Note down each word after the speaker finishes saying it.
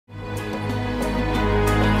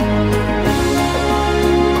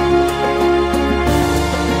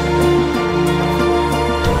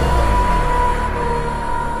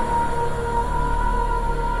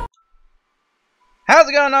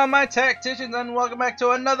it going on, my Tacticians, and welcome back to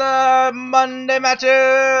another Monday Matches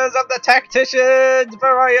of the Tacticians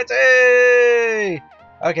variety!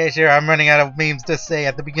 Okay, sure, I'm running out of memes to say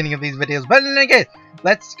at the beginning of these videos, but in any case,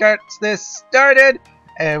 let's get this started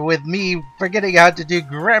with me forgetting how to do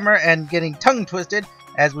grammar and getting tongue twisted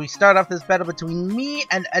as we start off this battle between me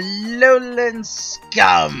and Alolan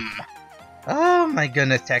Scum. Oh my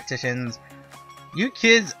goodness, Tacticians. You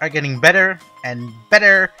kids are getting better and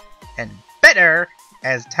better and better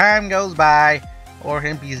as time goes by, or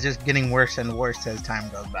he's just getting worse and worse as time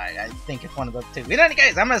goes by. I think it's one of those two. In any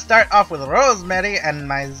case, I'm going to start off with Rosemary and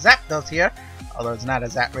my Zapdos here, although it's not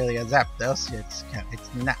really a Zapdos. It's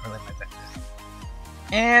not really my Zapdos.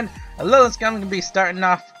 And Alolan Scum going to be starting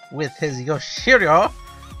off with his Yoshiro,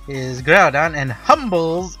 his Groudon, and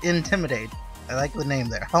Humble's Intimidate. I like the name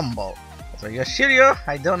there, Humble. So Yoshiro,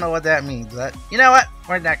 I don't know what that means, but you know what?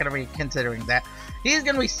 We're not going to be considering that. He's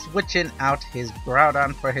going to be switching out his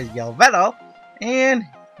Groudon for his Yveltal, and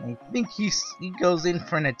I think he goes in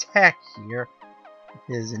for an attack here.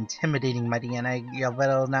 His intimidating Mighty and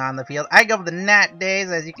Yveltal is now on the field. I go for the Nat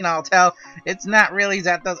Days, as you can all tell. It's not really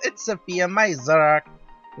Zapdos, it's Sophia, my Zoroark.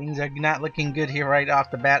 Things are not looking good here right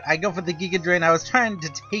off the bat. I go for the Giga Drain. I was trying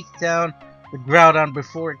to take down the Groudon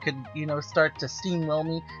before it could, start to steamroll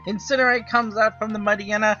me. Incinerate comes out from the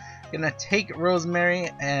Mightyena. Gonna take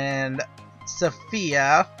Rosemary and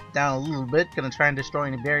Sophia down a little bit. Gonna try and destroy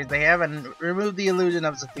any berries they have and remove the illusion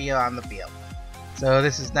of Sophia on the field. So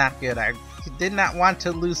this is not good. I did not want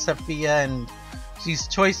to lose Sophia, and she's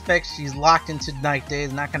choice spec. She's locked into Night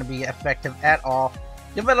Days. Not gonna be effective at all.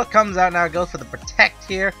 Yveltal comes out now. Goes for the Protect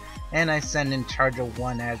here, and I send in Charger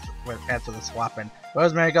 1 after the swap in.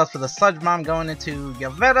 Rosemary goes for the Sludge Bomb going into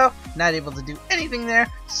Yveltal, not able to do anything there.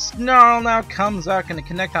 Snarl now comes out, going to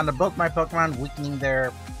connect onto both my Pokemon, weakening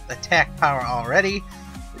their attack power already.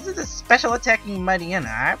 This is a special attacking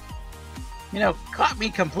Mightyena. Caught me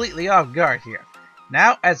completely off guard here.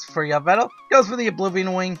 Now, as for Yveltal, goes for the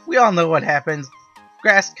Oblivion Wing. We all know what happens.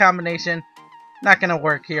 Grass combination, not going to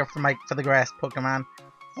work here for the grass Pokemon.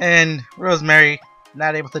 And Rosemary,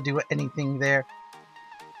 not able to do anything there.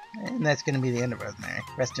 And that's going to be the end of Rosemary.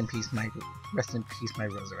 Rest in peace, my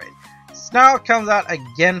Rosemary. Snarl comes out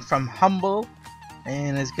again from Humble,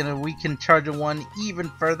 and is going to weaken Charger 1 even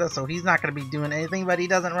further, so he's not going to be doing anything, but he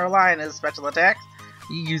doesn't rely on his special attacks.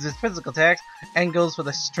 He uses physical attacks, and goes for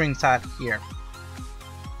the String Shot here.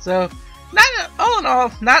 So, all in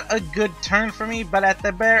all, not a good turn for me, but at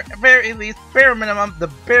the very least, bare minimum, the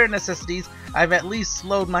bare necessities, I've at least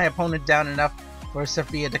slowed my opponent down enough for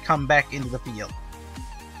Sophia to come back into the field.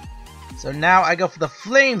 So now I go for the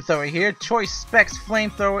Flamethrower here. Choice Specs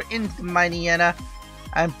Flamethrower into Mightyena.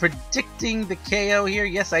 I'm predicting the KO here.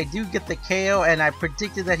 Yes, I do get the KO, and I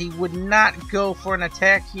predicted that he would not go for an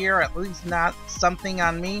attack here, at least not something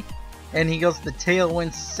on me. And he goes to the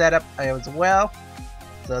Tailwind setup as well.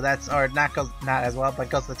 So that's, or not as well,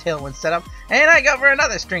 but goes to the Tailwind setup. And I go for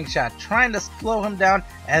another String Shot, trying to slow him down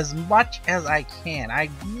as much as I can.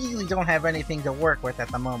 I really don't have anything to work with at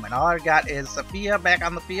the moment. All I've got is Sophia back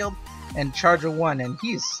on the field, and Charger 1, and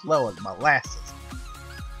he's slow as molasses.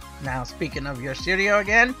 Now, speaking of Yoshiro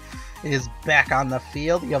again, is back on the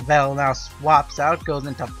field. Yveltal now swaps out, goes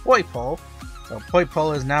into Poipole. So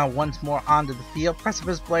Poipole is now once more onto the field.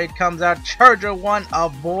 Precipice Blade comes out. Charger 1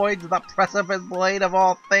 avoids the Precipice Blade of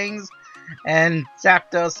all things. And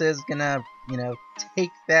Zapdos is gonna,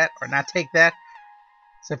 take that, or not take that.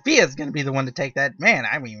 Sophia's going to be the one to take that. Man,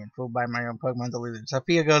 I'm even fooled by my own Pokemon to lose it.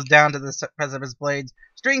 Sophia goes down to the Precipice Blades.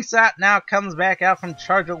 String Shot now comes back out from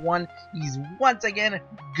Charger 1. He's once again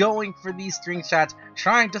going for these String Shots,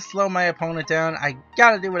 trying to slow my opponent down. I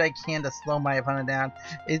gotta do what I can to slow my opponent down.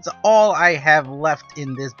 It's all I have left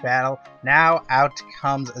in this battle. Now out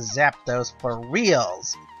comes Zapdos for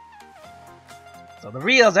reals. So the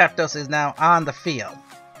real Zapdos is now on the field.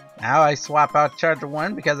 Now I swap out Charger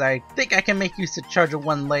 1 because I think I can make use of Charger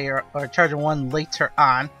 1 later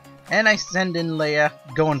on. And I send in Leia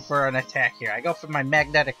going for an attack here. I go for my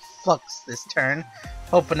Magnetic Flux this turn,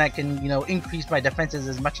 hoping I can, increase my defenses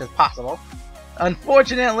as much as possible.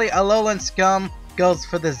 Unfortunately, Alolan Scum goes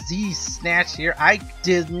for the Z Snatch here. I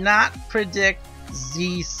did not predict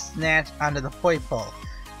Z Snatch onto the Poipole.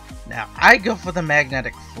 Now I go for the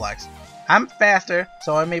Magnetic Flux. I'm faster,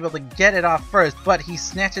 so I'm able to get it off first, but he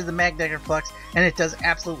snatches the Magnetic Flux, and it does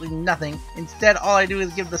absolutely nothing. Instead, all I do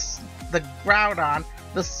is give the Groudon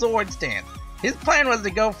the Sword Stance. His plan was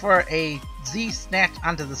to go for a Z Snatch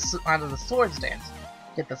onto the Sword Stance,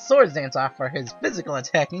 get the Sword Stance off for his physical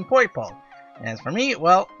attacking Poipole. As for me,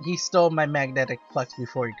 well, he stole my Magnetic Flux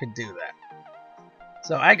before he could do that.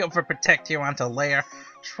 So I go for Protect here onto Lair.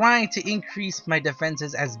 trying to increase my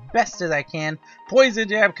defenses as best as I can. Poison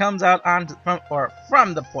Jab comes out from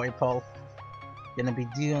the Poipole. Gonna be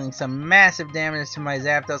dealing some massive damage to my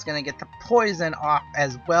Zapdos. Gonna get the poison off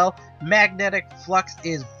as well. Magnetic Flux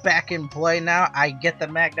is back in play now. I get the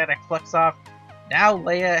Magnetic Flux off. Now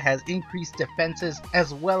Leia has increased defenses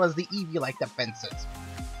as well as the Eevee-like defenses.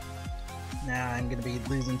 Now I'm gonna be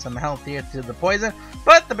losing some health here to the poison,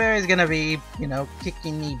 but the berry is gonna be, you know,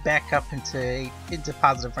 kicking me back up into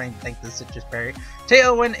positive frame thanks to the Citrus Berry.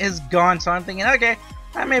 Tailwind is gone, so I'm thinking, okay,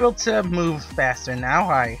 I'm able to move faster now,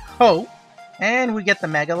 I hope. And we get the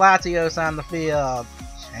Mega Latios on the field.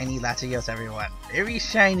 Shiny Latios, everyone. Very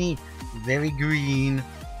shiny, very green.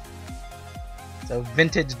 So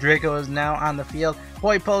Vintage Draco is now on the field.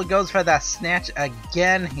 Poipole goes for the Snatch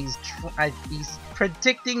again. He's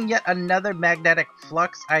predicting yet another Magnetic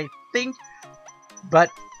Flux, I think.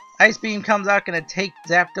 But Ice Beam comes out, gonna take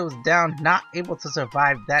Zapdos down. Not able to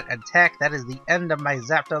survive that attack. That is the end of my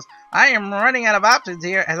Zapdos. I am running out of options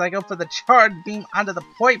here as I go for the Charge Beam onto the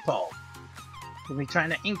Poipole. I'll be trying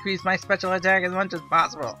to increase my special attack as much as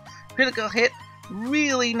possible. Critical hit,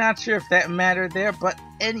 really not sure if that mattered there, but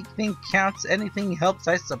anything counts, anything helps,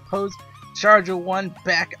 I suppose. Charger 1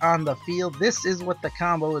 back on the field. This is what the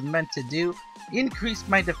combo is meant to do. Increase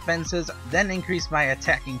my defenses, then increase my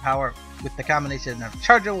attacking power with the combination of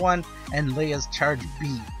Charger 1 and Leia's Charge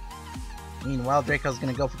Beam. Meanwhile, Draco's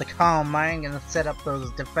going to go for the Calm Mind, going to set up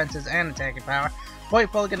those defenses and attacking power.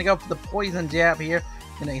 Poipole going to go for the Poison Jab here.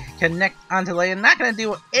 Gonna connect onto Leia, not gonna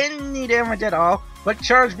do any damage at all, but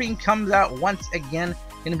Charge Beam comes out once again,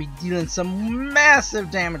 gonna be dealing some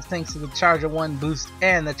massive damage thanks to the Charger 1 boost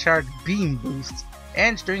and the Charge Beam boosts,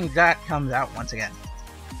 and String Dot comes out once again.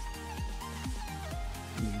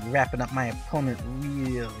 Wrapping up my opponent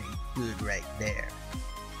really good right there.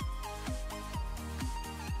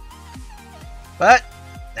 But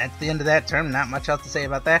that's the end of that turn, not much else to say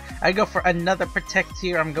about that. I go for another Protect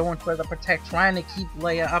here. I'm going for the Protect, trying to keep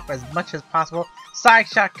Leia up as much as possible. Side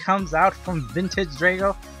Shot comes out from Vintage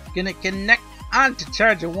Draco. Gonna connect onto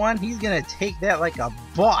Charger 1. He's gonna take that like a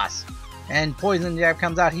boss. And Poison Jab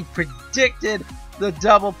comes out. He predicted the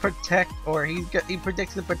double Protect, or he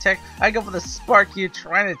predicts the Protect. I go for the Spark here,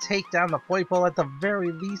 trying to take down the Poipole at the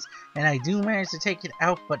very least. And I do manage to take it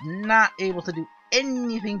out, but not able to do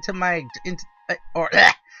anything to my...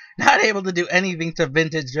 not able to do anything to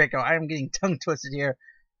Vintage Draco. I am getting tongue twisted here.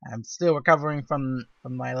 I'm still recovering from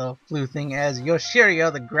my little flu thing as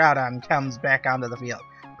Yoshirio, the Groudon, comes back onto the field.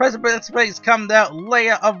 Precipice Blaze comes out.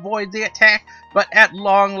 Leia avoids the attack, but at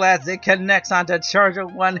long last it connects onto Charger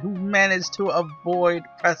 1, who managed to avoid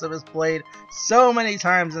Precipice Blade so many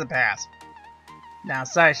times in the past. Now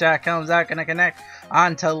Side Shot comes out, gonna connect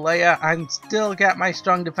onto Leia. I'm still got my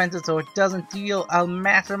strong defenses, so it doesn't deal a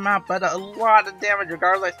massive amount, but a lot of damage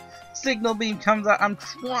regardless. Signal Beam comes out. I'm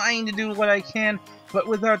trying to do what I can, but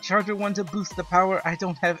without Charger 1 to boost the power, I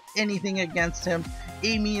don't have anything against him.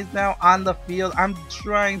 Amy is now on the field. I'm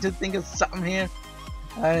trying to think of something here,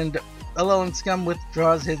 and Alolan Scum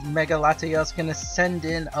withdraws his Mega Latios, gonna send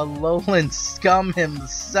in Alolan Scum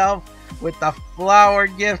himself with the Flower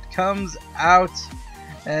Gift comes out,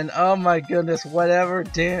 and oh my goodness, whatever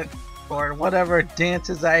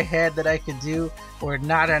dances I had that I could do were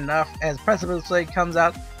not enough. As Precipice Blade comes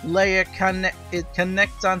out, Leia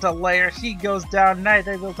connects onto Leia. She goes down, not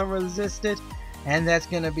able to resist it, and that's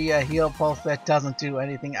gonna be a Heal Pulse that doesn't do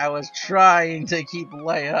anything. I was trying to keep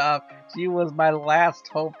Leia up. She was my last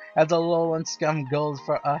hope as Alolan Scum goes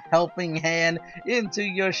for a helping hand into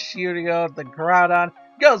Yoshirio. The Groudon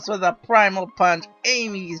goes for the Primal Punch.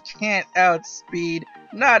 Amy's can't outspeed.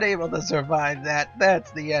 Not able to survive that.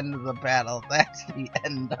 That's the end of the battle. That's the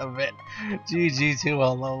end of it. GG to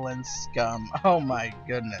Alolan Scum. Oh my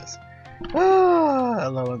goodness.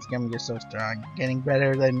 Alolan Scum, you're so strong. Getting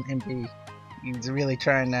better than MP. He's really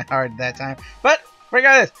trying hard that time. But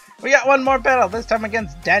regardless, we got one more battle. This time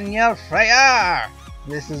against Daniel Fryar.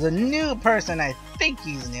 This is a new person. I think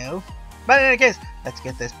he's new. But in any case, let's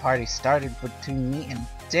get this party started between me and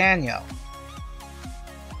Daniel.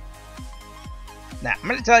 Now, I'm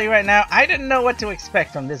going to tell you right now, I didn't know what to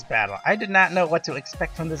expect from this battle. I did not know what to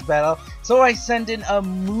expect from this battle, so I sent in a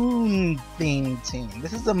moon-themed team.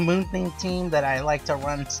 This is a moon-themed team that I like to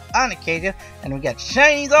run on occasion, and we got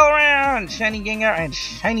shinies all around! Shiny Gengar and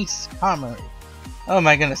shiny Skarmory. Oh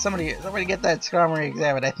my goodness, somebody get that Skarmory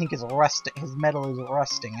examined. I think his metal is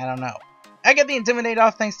rusting, I don't know. I get the Intimidate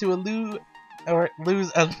off thanks to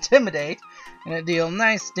lose Intimidate. Gonna deal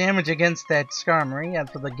nice damage against that Skarmory.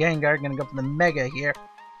 As for the Gengar, gonna go for the Mega here.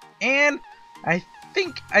 And I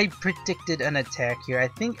think I predicted an attack here. I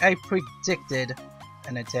think I predicted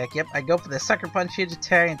an attack. Yep, I go for the Sucker Punch here to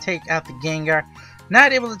try and take out the Gengar.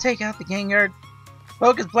 Not able to take out the Gengar.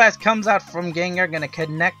 Focus Blast comes out from Gengar, gonna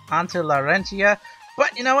connect onto Laurentia.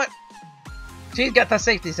 But you know what? She's got the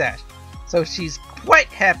Safety Sash, so she's quite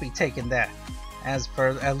happy taking that. As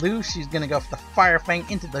for Alu, she's gonna go for the Fire Fang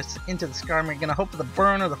into the Skarmory, gonna hope for the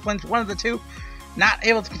burn or the flinch, one of the two. Not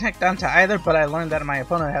able to connect onto either, but I learned that my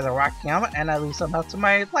opponent has a Rocky Helmet, and I lose some health to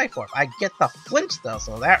my Life Orb. I get the flinch though,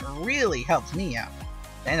 so that really helps me out.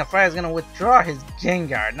 And the Fryar's gonna withdraw his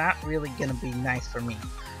Gengar, not really gonna be nice for me.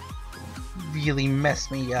 Really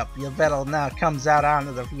messed me up. Yveltal now comes out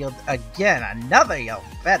onto the field again. Another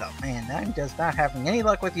Yveltal. Man, I'm just not having any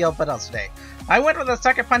luck with Yveltal today. I went with a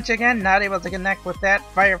Sucker Punch again, not able to connect with that.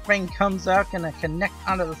 Fire Fang comes out, gonna connect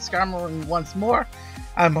onto the Skarmory once more.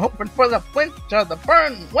 I'm hoping for the flinch or the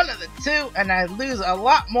burn, one of the two, and I lose a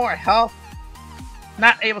lot more health.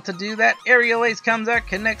 Not able to do that. Aerial Ace comes out,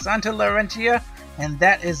 connects onto Laurentia, and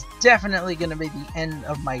that is definitely going to be the end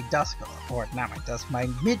of my Dusk, or not my Dusk, my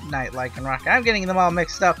Midnight Lycanroc. I'm getting them all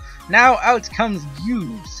mixed up. Now out comes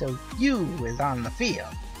you, so you is on the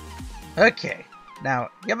field. Okay, now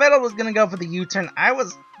Yveltal was going to go for the U-turn. I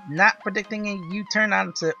was not predicting a U-turn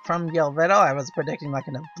from Yveltal. I was predicting like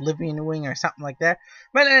an Oblivion Wing or something like that.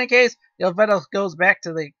 But in any case, Yveltal goes back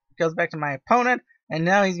to my opponent, and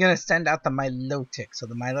now he's gonna send out the Milotic. So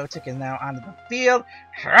the Milotic is now onto the field.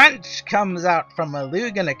 Crunch comes out from Alu,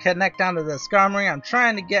 gonna connect onto the Skarmory. I'm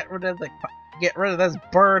trying to get rid of this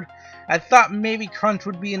bird. I thought maybe Crunch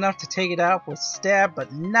would be enough to take it out with Stab,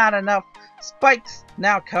 but not enough. Spikes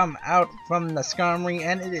now come out from the Skarmory,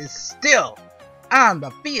 and it is still on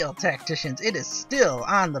the field, Tacticians. It is still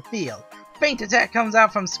on the field. Faint Attack comes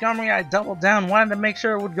out from Skarmory. I doubled down, wanted to make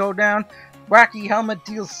sure it would go down. Rocky Helmet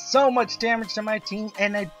deals so much damage to my team,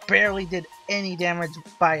 and it barely did any damage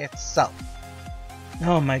by itself.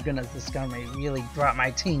 Oh my goodness, this Skarmory really brought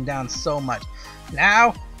my team down so much.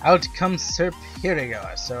 Now, out comes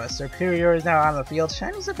Serperior. So a Serperior is now on the field.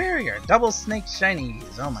 Shiny Serperior. Double Snake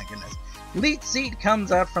Shinies. Oh my goodness. Leech Seed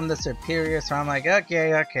comes out from the Serperior, so I'm like,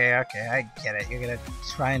 okay, I get it. You're gonna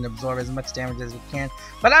try and absorb as much damage as you can,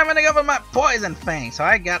 but I'm gonna go for my Poison Fang. So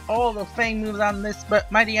I got all the Fang moves on this, but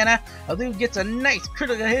Mightyena, Alu gets a nice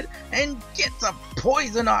critical hit and gets a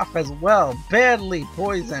poison off as well, badly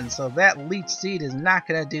poisoned. So that Leech Seed is not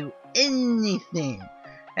gonna do anything.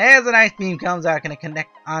 As an Ice Beam comes out, gonna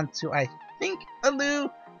connect onto, I think, Alu.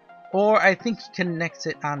 Or I think he connects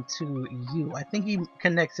it onto you. I think he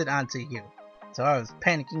connects it onto you. So I was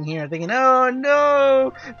panicking here, thinking, oh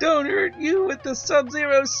no! Don't hurt you with the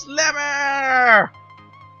Sub-Zero Slammer!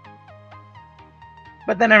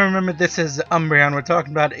 But then I remembered this is Umbreon we're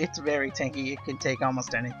talking about. It's very tanky. It can take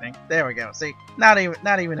almost anything. There we go. See? Not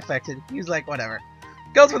even affected. He's like, whatever.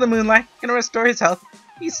 Goes for the Moonlight. Gonna restore his health.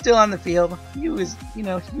 He's still on the field. He was, he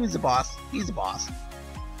was a boss. He's a boss.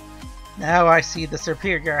 Now I see the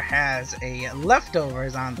Serperior has a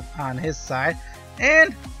leftovers on his side,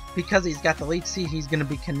 and because he's got the Leech Seed, he's going to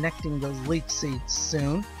be connecting those Leech Seeds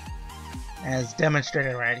soon, as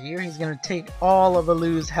demonstrated right here. He's going to take all of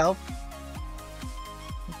Alu's health.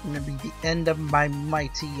 It's going to be the end of my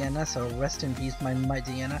Mightyena, so rest in peace, my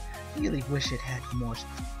Mightyena. Really wish it had more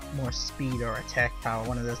speed or attack power,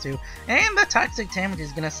 one of those two. And the toxic damage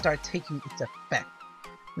is going to start taking its effect.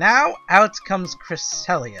 Now out comes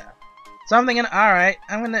Cresselia. So I'm thinking, alright,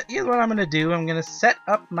 here's what I'm gonna do. I'm gonna set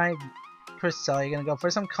up my Cresselia, gonna go for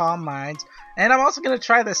some Calm Minds, and I'm also gonna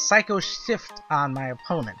try the Psycho Shift on my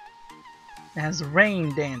opponent. As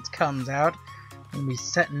Rain Dance comes out, I'm gonna be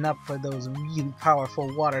setting up for those really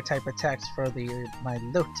powerful water type attacks for my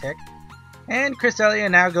Milotic. And Cresselia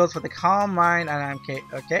now goes for the Calm Mind, and I'm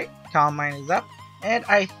okay, Calm Mind is up. And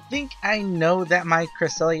I think I know that my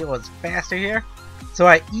Cresselia was faster here. So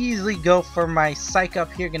I easily go for my Psych Up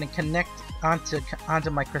here, gonna connect onto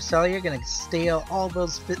my Cresselia, gonna stale all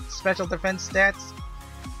those special defense stats.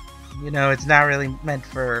 It's not really meant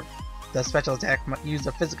for the special attack, use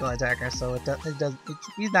a physical attacker, so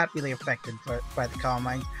he's not really affected by the Calm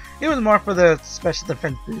Mind. It was more for the special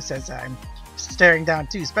defense boost, as I'm staring down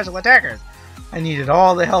two special attackers. I needed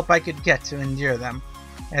all the help I could get to endure them.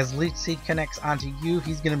 As Leech Seed connects onto you,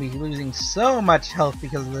 he's gonna be losing so much health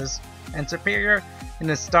because of this. And Serperior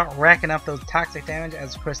gonna start racking up those toxic damage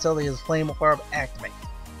as Cresselia's Flame Orb activates.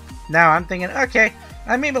 Now I'm thinking, okay,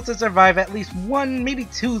 I'm able to survive at least one, maybe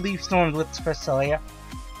two Leaf Storms with Cresselia,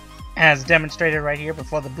 as demonstrated right here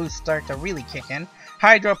before the boosts start to really kick in.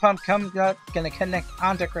 Hydro Pump comes up, gonna connect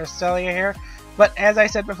onto Cresselia here, but as I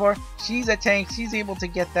said before, she's a tank, she's able to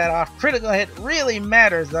get that off. Critical hit really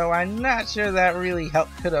matters though. I'm not sure that really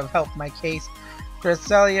could have helped my case.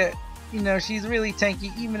 Cresselia, she's really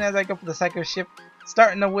tanky. Even as I go for the Psycho Shift,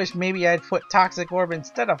 starting to wish maybe I'd put Toxic Orb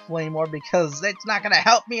instead of Flame Orb because it's not going to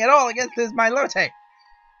help me at all against this Milotic.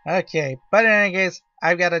 Okay, but in any case,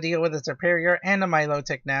 I've got to deal with a Superior and a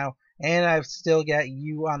Milotic now, and I've still got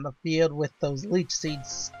you on the field with those Leech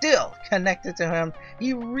Seeds still connected to him.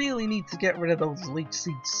 He really needs to get rid of those Leech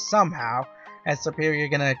Seeds somehow, as Superior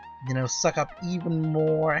gonna, suck up even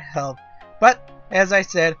more health. But, as I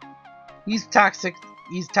said, he's toxic.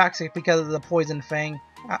 He's toxic because of the Poison Fang.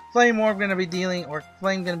 Flame Orb gonna be dealing, or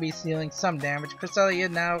Flame gonna be dealing some damage. Cresselia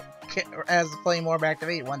now, as the Flame Orb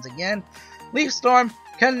activate once again. Leaf Storm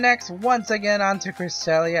connects once again onto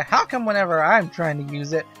Cresselia. How come whenever I'm trying to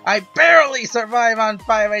use it, I barely survive on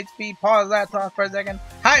 5 HP? Pause that thought for a second.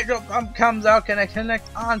 Hydro Pump comes out, gonna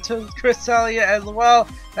connect onto Cresselia as well.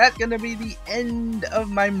 That's gonna be the end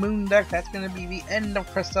of my Moon deck. That's gonna be the end of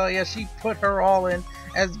Cresselia. She put her all in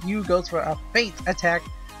as Yu goes for a faint attack,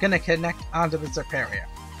 gonna connect onto the Superior.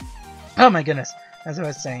 Oh my goodness, as I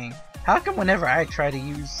was saying, how come whenever I try to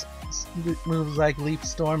use moves like Leaf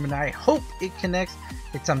Storm and I hope it connects,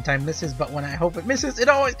 it sometimes misses, but when I hope it misses, it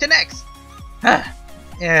always connects?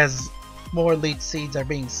 As more Leech Seeds are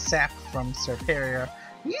being sapped from Superior,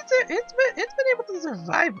 it's been able to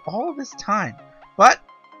survive all this time. But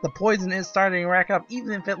the poison is starting to rack up.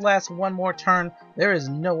 Even if it lasts one more turn, there is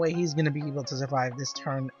no way he's going to be able to survive this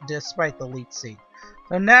turn despite the Leech Seed.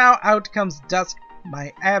 So now out comes Dusk,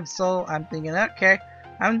 my Absol. I'm thinking, okay,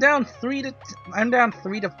 I'm down 3 to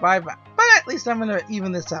 5, but at least I'm gonna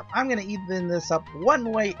even this up. I'm gonna even this up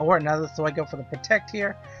one way or another, so I go for the Protect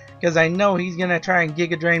here, because I know he's gonna try and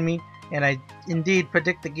Giga Drain me, and I indeed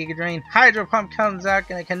predict the Giga Drain. Hydro Pump comes out,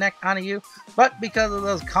 gonna connect onto you, but because of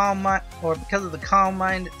those because of the Calm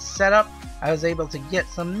Mind setup, I was able to get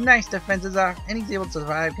some nice defenses off, and he's able to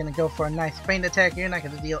survive. Gonna go for a nice Feint attack here, not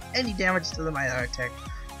gonna deal any damage to the Milotic.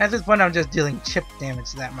 At this point, I'm just dealing chip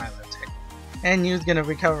damage to that Milotic. And Yu's gonna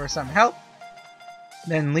recover some health.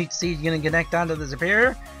 Then Leech Seed's gonna connect onto the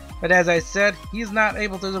Superior. But as I said, he's not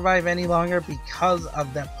able to survive any longer because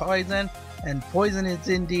of the poison. And poison is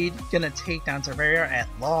indeed gonna take down Superior at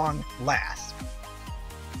long last.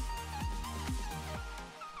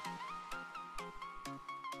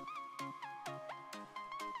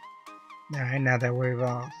 Alright, now that we've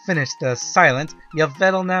finished the silence,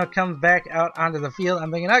 Yveltal now comes back out onto the field. I'm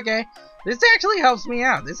thinking, okay, this actually helps me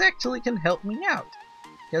out. This actually can help me out.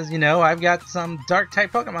 Because, I've got some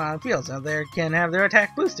Dark-type Pokemon on the field, so they can have their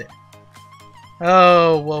attack boosted.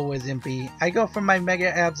 Oh, woe is Impy. I go for my Mega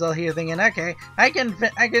Absol here thinking, okay, I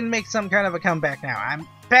can make some kind of a comeback now. I'm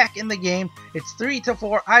back in the game. It's 3 to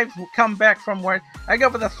 4. I've come back from work. I go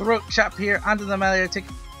for the Throat Chop here onto the Milotic.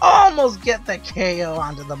 Almost get the KO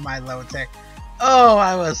onto the Milotic. Oh,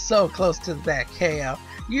 I was so close to that KO.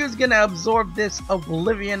 Yu's gonna absorb this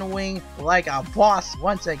Oblivion Wing like a boss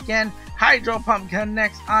once again. Hydro Pump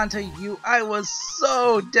connects onto Yu. I was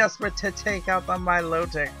so desperate to take out the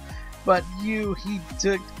Milotic, but Yu, he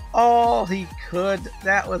took all he could.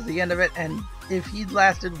 That was the end of it, and if he'd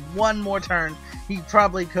lasted one more turn, he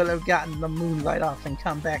probably could have gotten the Moonlight off and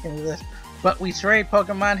come back into this. But we trade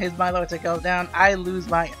Pokemon, his Milotic goes down, I lose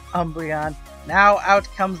my Umbreon. Now out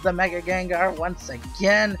comes the Mega Gengar once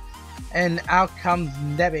again, and out comes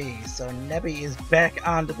Nebby. So Nebby is back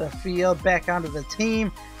onto the field, back onto the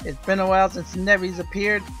team. It's been a while since Nebby's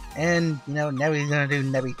appeared, and Nebby's gonna do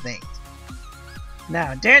Nebby things.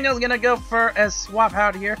 Now Daniel's gonna go for a swap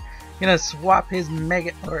out here. Gonna swap his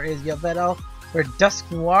Yveltal for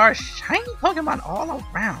Dusknoir. Shiny Pokemon all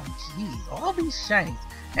around. Jeez, all these shinies.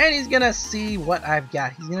 And he's gonna see what I've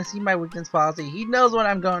got. He's gonna see my weakness policy. He knows what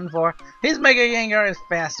I'm going for. His Mega Gengar is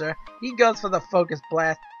faster. He goes for the Focus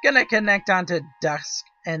Blast. Gonna connect onto Dusk.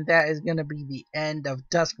 And that is gonna be the end of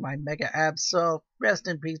Dusk, my Mega Absol. Rest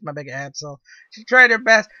in peace, my Mega Absol. She tried her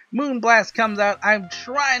best. Moon Blast comes out. I'm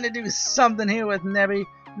trying to do something here with Nebby.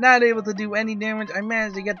 Not able to do any damage. I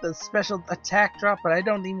managed to get the special attack drop, but I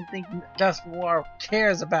don't even think Dusknoir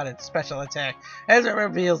cares about its special attack as it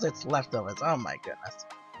reveals its leftovers. Oh my goodness.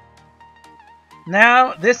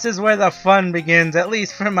 Now, this is where the fun begins, at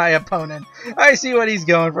least for my opponent. I see what he's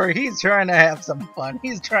going for. He's trying to have some fun.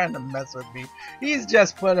 He's trying to mess with me. He's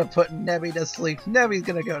just put Nebby to sleep. Nebby's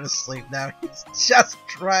gonna go to sleep now. He's just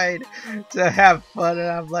tried to have fun, and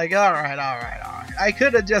I'm like, alright. I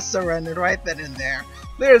could have just surrendered right then and there.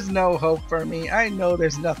 There's no hope for me. I know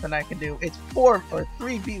there's nothing I can do. It's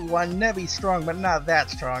 3v1. Nebby's strong, but not that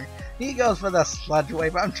strong. He goes for the Sludge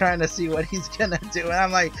Wave. I'm trying to see what he's gonna do, and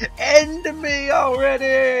I'm like, end me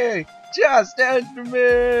already! Just end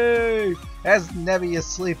me! As Nebby is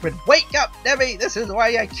sleeping. Wake up, Nebby! This is why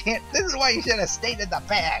you should have stayed in the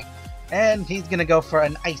bag! And he's gonna go for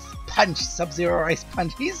an Ice Punch, Sub-Zero Ice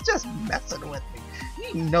Punch. He's just messing with me.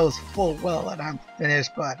 he knows full well that I'm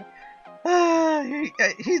finished, but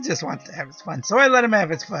he just wants to have his fun, so I let him have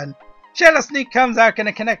his fun. Shadow Sneak comes out,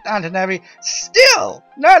 gonna connect onto Nevi, still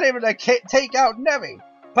not able to take out Nevi,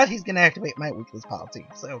 but he's gonna activate my weakness policy,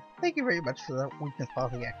 so thank you very much for the weakness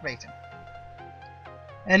policy activation.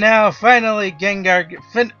 And now finally Gengar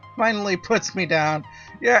finally puts me down.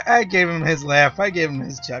 Yeah, I gave him his laugh, I gave him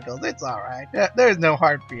his chuckles, it's alright, there's no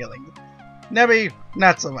hard feelings. Nevi,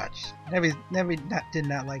 not so much. Nevi did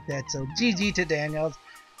not like that, so GG to Daniels.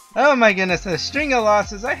 Oh my goodness, a string of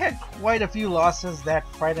losses. I had quite a few losses that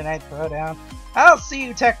Friday night throwdown. I'll see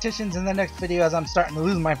you Tacticians in the next video as I'm starting to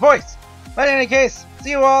lose my voice. But in any case, see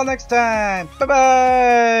you all next time.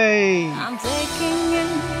 Bye-bye! I'm taking in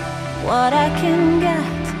what I can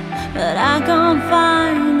get, but I can't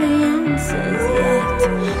find the answers yet.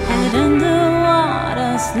 Head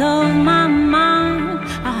underwater, slow my mind.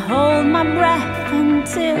 I hold my breath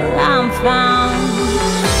until I'm found.